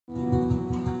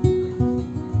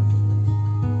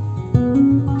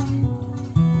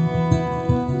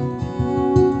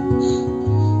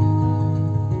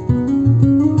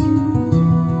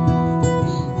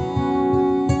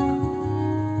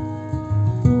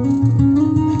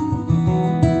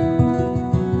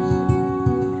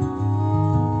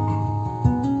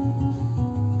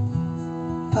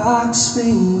Box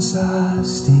springs are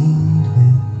stained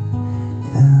with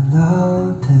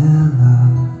yellow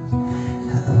pillows,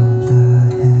 held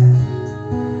the hand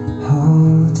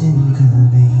holding the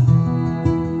rain.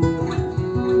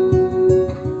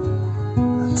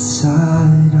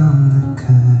 Outside on the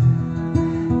curb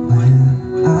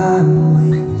where I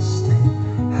wasted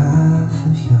half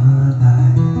of your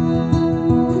life,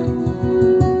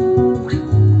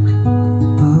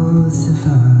 both of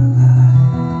our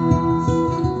lives.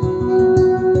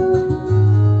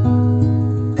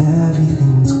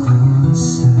 Everything's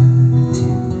closer to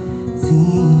the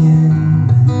end,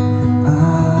 but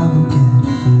I will get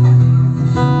further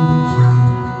from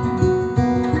here.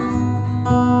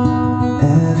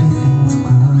 Everything's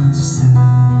closer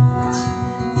to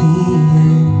the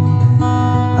end,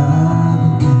 but I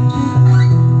will get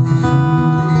further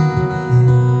from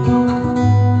here.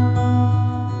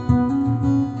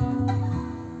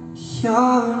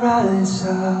 Your eyes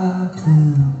are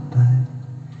blue, but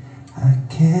I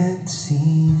can't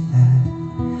see that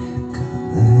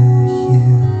color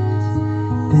here.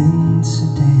 It's been so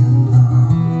damn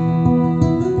long.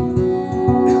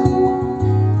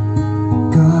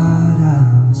 God,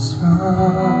 I was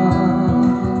wrong.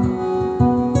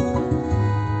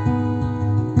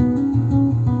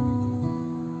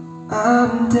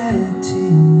 I'm dead to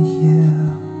you.